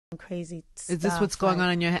crazy stuff. Is this what's going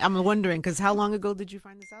on in your head? I'm wondering, because how long ago did you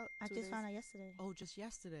find this out? I just found out yesterday. Oh, just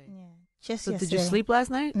yesterday. Yeah, just So yesterday. did you sleep last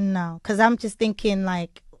night? No, because I'm just thinking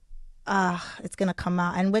like, it's gonna come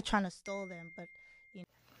out, and we're trying to stall them, but you know.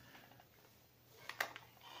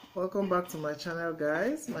 Welcome back to my channel,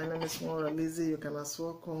 guys. My name is Mora Lizzie. You can as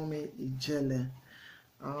well call me Ijele.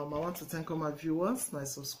 I want to thank all my viewers, my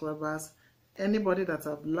subscribers, anybody that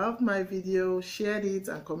have loved my video, shared it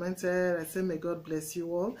and commented. I say may God bless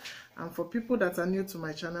you all. And for people that are new to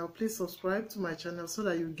my channel, please subscribe to my channel so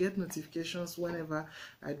that you get notifications whenever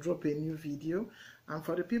I drop a new video. And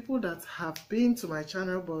for the people that have been to my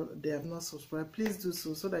channel but they have not subscribed, please do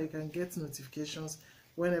so that you can get notifications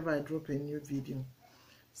whenever I drop a new video.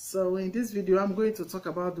 So in this video, I'm going to talk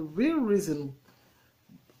about the real reason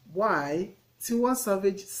why Tiwa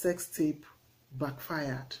Savage sex tape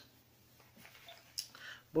backfired.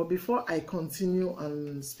 But before I continue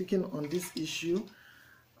on speaking on this issue,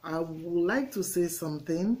 I would like to say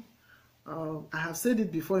something. I have said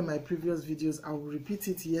it before in my previous videos. I will repeat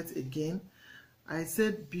it yet again. I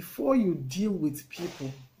said before you deal with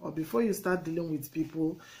people, or before you start dealing with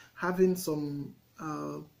people having some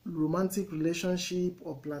romantic relationship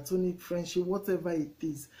or platonic friendship, whatever it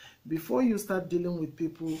is, before you start dealing with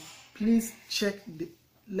people, please check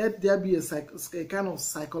let there be a kind of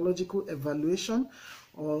psychological evaluation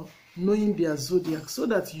or knowing their zodiac, so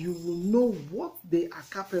that you will know what they are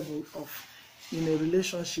capable of in a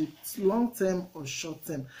relationship, long term or short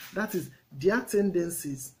term. That is their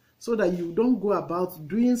tendencies, so that you don't go about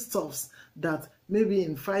doing stuffs that maybe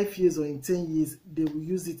in 5 years or in 10 years they will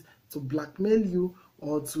use it to blackmail you,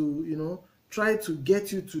 or to, you know, try to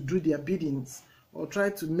get you to do their biddings, or try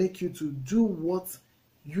to make you to do what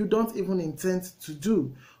you don't even intend to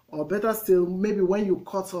do. Or better still, maybe when you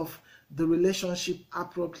cut off the relationship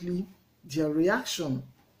abruptly, their reaction.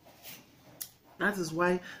 That is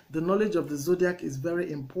why the knowledge of the zodiac is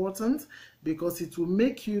very important, because it will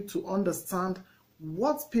make you to understand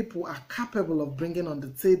what people are capable of bringing on the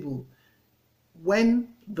table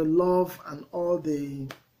when the love and all the,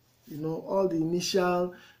 you know, all the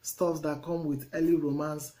initial stuff that come with early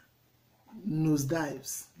romance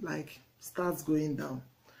nosedives, like starts going down.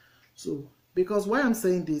 So, because why I'm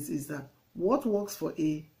saying this is that what works for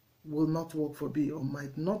A will not work for B, or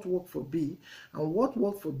might not work for B, and what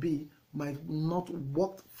worked for B might not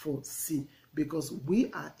work for C, because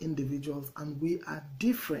we are individuals and we are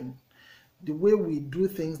different. The way we do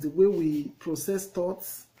things, the way we process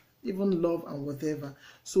thoughts, even love and whatever.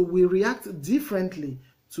 So we react differently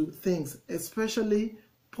to things, especially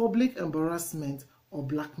public embarrassment or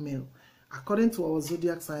blackmail. According to our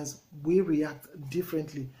zodiac signs, we react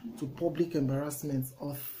differently to public embarrassments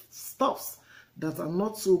or stuffs that are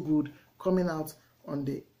not so good coming out on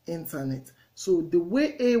the internet. So the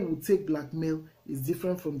way A would take blackmail is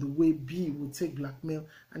different from the way B would take blackmail,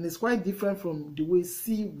 and it's quite different from the way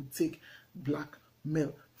C would take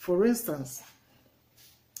blackmail. For instance,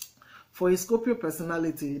 for a Scorpio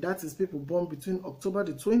personality, that is people born between October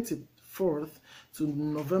the 24th to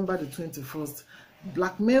November the 21st,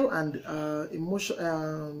 blackmail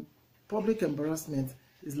and public embarrassment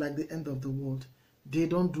is like the end of the world. They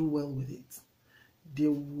don't do well with it. They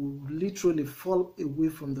will literally fall away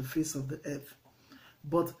from the face of the earth.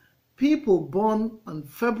 But people born on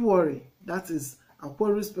February, that is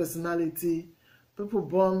Aquarius personality, people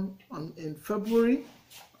born in February,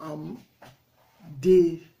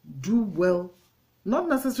 they do well. Not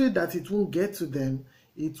necessarily that it won't get to them,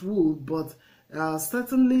 it will, but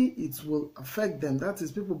certainly it will affect them. That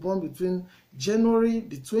is people born between January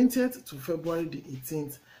the 20th to February the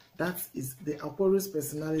 18th. That is the Aquarius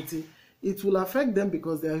personality. It will affect them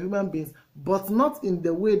because they are human beings, but not in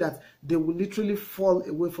the way that they will literally fall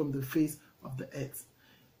away from the face of the earth.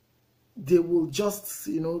 They will just,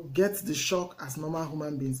 you know, get the shock as normal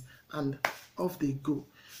human beings, and off they go.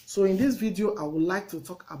 So in this video, I would like to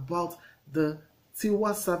talk about the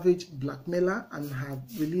Tiwa Savage blackmailer and her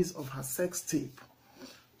release of her sex tape.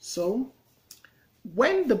 So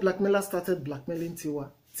when the blackmailer started blackmailing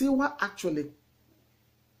Tiwa, Tiwa actually,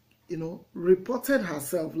 you know, reported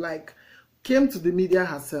herself, like came to the media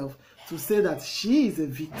herself to say that she is a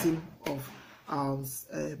victim of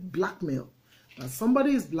blackmail, that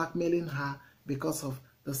somebody is blackmailing her because of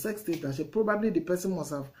the sex tape, that she probably, the person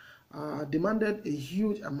must have demanded a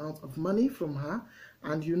huge amount of money from her.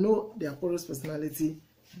 And you know the Aquarius personality,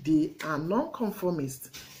 they are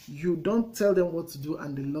non-conformist. You don't tell them what to do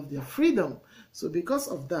and they love their freedom. So because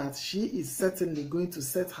of that, she is certainly going to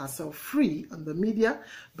set herself free on the media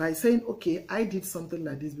by saying, okay, I did something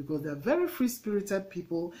like this, because they're very free-spirited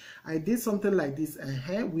people. I did something like this,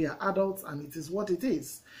 and we are adults and it is what it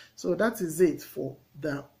is. So that is it for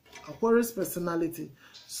the Aquarius personality.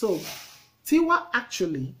 So Tiwa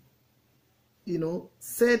actually,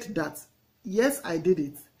 said that, yes, I did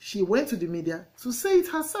it. She went to the media to say it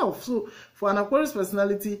herself. So for an Aquarius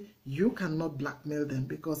personality, you cannot blackmail them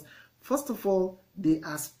because, first of all, they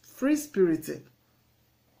are free-spirited.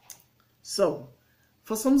 So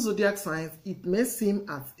for some zodiac signs, it may seem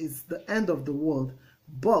as it's the end of the world,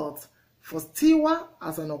 but for Tiwa,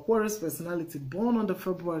 as an Aquarius personality born on the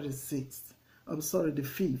February 6th, I'm sorry, the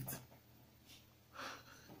 5th,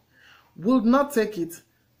 would not take it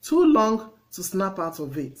too long to snap out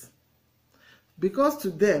of it. Because to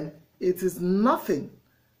them, it is nothing.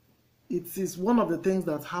 It is one of the things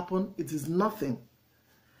that happen. It is nothing.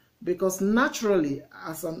 Because naturally,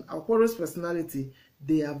 as an Aquarius personality,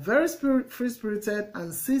 they are very free-spirited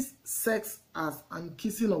and see sex as, and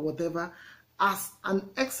kissing or whatever, as an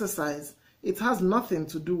exercise. It has nothing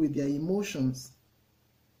to do with their emotions.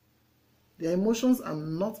 Their emotions are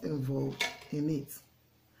not involved in it.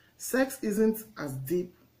 Sex isn't as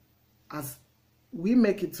deep as we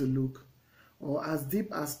make it to look, or as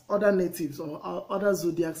deep as other natives or other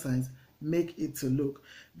zodiac signs make it to look,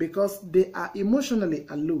 because they are emotionally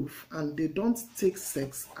aloof and they don't take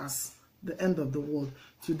sex as the end of the world.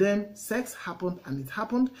 To them, sex happened and it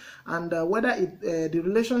happened, and whether the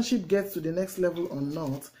relationship gets to the next level or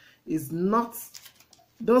not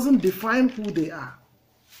doesn't define who they are.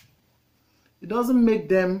 It doesn't make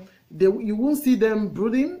them, you won't see them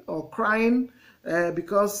brooding or crying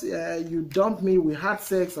because you dumped me, we had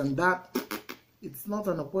sex and that. It's not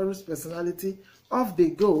an Aquarius personality. Off they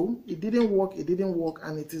go. It didn't work,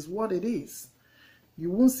 and it is what it is. You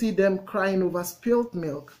won't see them crying over spilled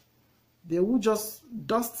milk. They will just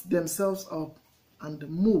dust themselves up and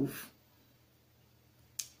move.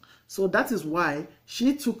 So that is why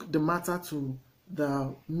she took the matter to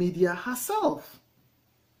the media herself.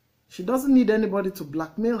 She doesn't need anybody to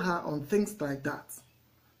blackmail her on things like that.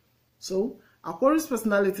 So Aquarius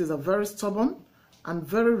personalities are very stubborn and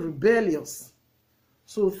very rebellious.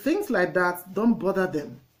 So things like that don't bother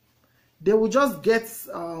them. They will just get,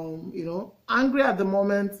 angry at the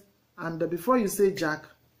moment, and before you say Jack,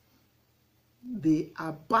 they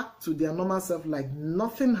are back to their normal self like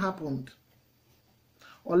nothing happened.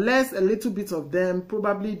 Unless a little bit of them,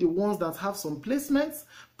 probably the ones that have some placements,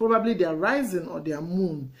 probably their rising or their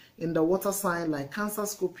moon in the water sign like Cancer,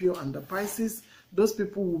 Scorpio, and the Pisces, those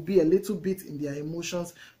people will be a little bit in their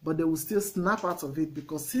emotions, but they will still snap out of it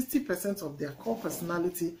because 60% of their core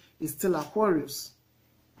personality is still Aquarius.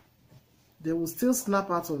 They will still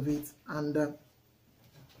snap out of it, and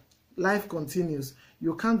life continues.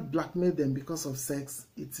 You can't blackmail them because of sex.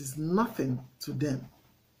 It is nothing to them.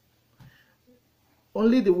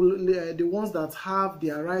 Only the ones that have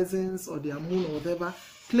their risings or their moon or whatever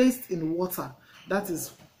placed in water, that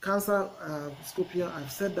is Cancer, Scorpio,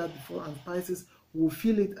 I've said that before, and Pisces, will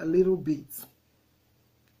feel it a little bit.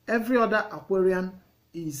 Every other Aquarian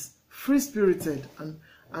is free-spirited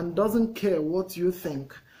and doesn't care what you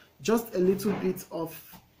think. Just a little bit of,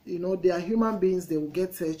 they are human beings, they will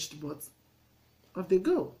get touched, but off they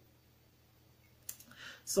go.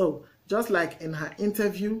 So just like in her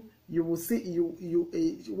interview, you will see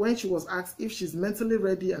when she was asked if she's mentally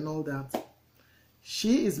ready and all that,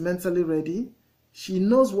 she is mentally ready. She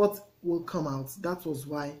knows what will come out. That was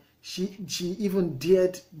why she even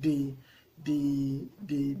dared the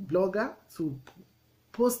blogger to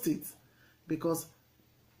post it, because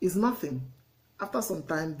it's nothing. After some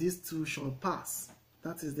time, these two shall pass.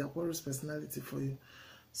 That is the Aquarius personality for you.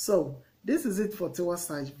 So this is it for Tiwa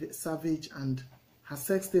Savage and her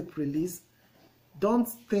sex tape release. Don't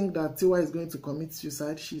think that Tiwa is going to commit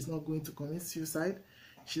suicide. She's not going to commit suicide.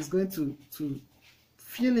 She's going to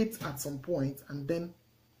feel it at some point and then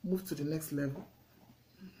move to the next level.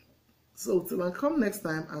 So till I come next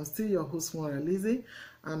time, I'm still your host, Maura Lizzie,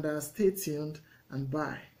 and stay tuned and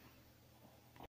bye.